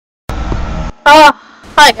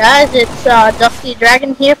Hi guys, it's Dusty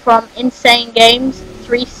Dragon here from Insane Games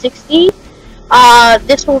 360.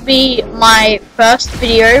 This will be my first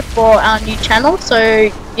video for our new channel,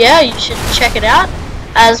 so yeah, you should check it out,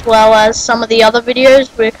 as well as some of the other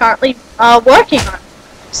videos we're currently working on.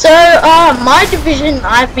 So, my division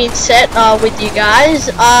I've been set with you guys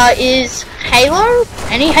is Halo,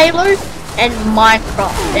 any Halo, and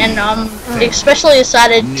Minecraft, and I'm especially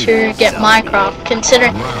excited to get Minecraft,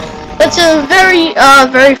 considering it's a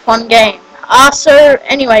very fun game. So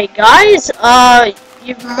anyway, guys,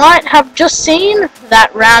 you might have just seen that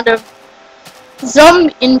round of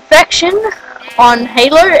zombie infection on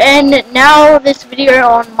Halo, and now this video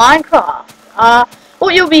on Minecraft.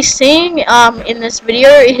 What you'll be seeing in this video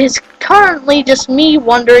is currently just me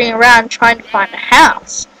wandering around trying to find a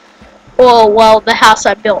house, or well, the house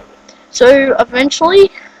I built. So eventually,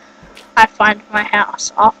 I find my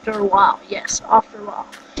house after a while. Yes, after a while.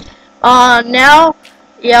 Now,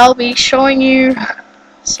 yeah, I'll be showing you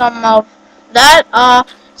some of that.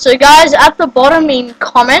 So guys, at the bottom in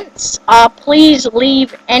comments, please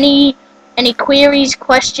leave any queries,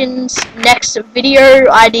 questions, next video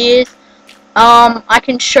ideas. I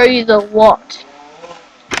can show you the lot,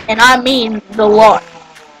 and I mean the lot.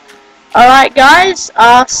 Alright guys,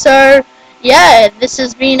 so yeah, this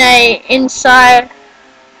has been an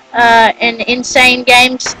Insane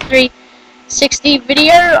Games 360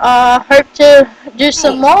 video. Hope to do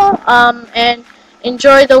some more, and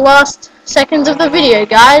enjoy the last seconds of the video,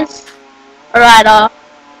 guys. Alright,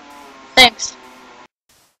 thanks.